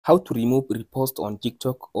How to remove repost on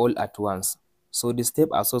TikTok all at once. So the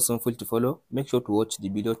steps are so simple to follow. Make sure to watch the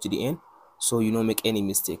video to the end so you don't make any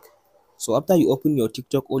mistake. So after you open your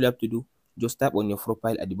TikTok, all you have to do, just tap on your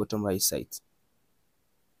profile at the bottom right side.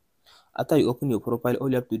 After you open your profile, all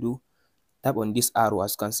you have to do, tap on this arrow.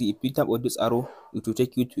 As you can see, if you tap on this arrow, it will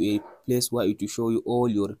take you to a place where it will show you all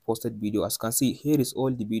your reposted video. As you can see, here is all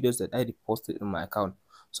the videos that I reposted in my account.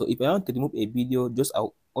 So if I want to remove a video, just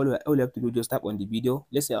all you have to do, just tap on the video.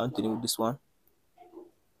 Let's say I want to remove this one.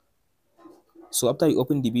 So after you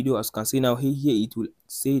open the video, as you can see now, here it will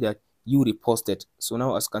say that you reposted. So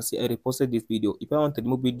now as you can see, I reposted this video. If I want to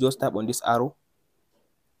remove it, just tap on this arrow.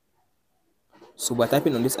 So by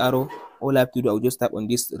tapping on this arrow, all I have to do, I'll just tap on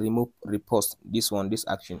this remove repost, this one, this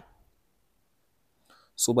action.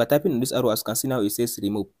 So by tapping on this arrow, as you can see now, it says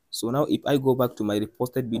remove. So now if I go back to my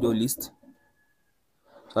reposted video list,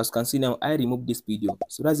 so as you can see now, I remove this video.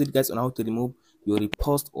 So that's it guys on how to remove your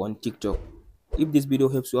repost on TikTok. If this video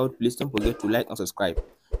helps you out, please don't forget to like and subscribe.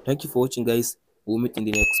 Thank you for watching guys. We'll meet in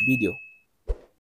the next video.